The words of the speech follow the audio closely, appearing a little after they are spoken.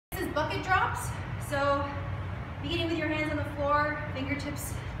bucket drops. So beginning with your hands on the floor,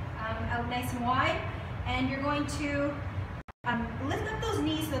 fingertips out nice and wide, and you're going to lift up those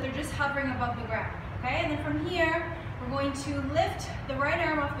knees so they're just hovering above the ground, okay? And then from here, we're going to lift the right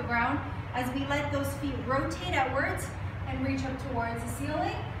arm off the ground as we let those feet rotate outwards and reach up towards the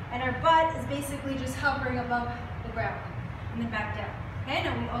ceiling, and our butt is basically just hovering above the ground, and then back down. Okay,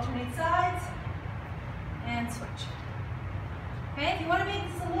 now we alternate sides and switch. Okay, if you want to make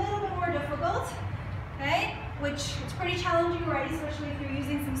this a little bit more difficult, okay, which it's pretty challenging already, especially if you're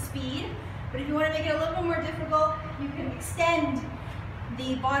using some speed, but if you want to make it a little bit more difficult, you can extend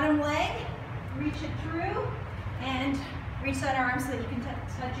the bottom leg, reach it through, and reach that arm so that you can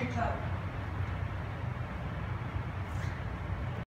touch your toe.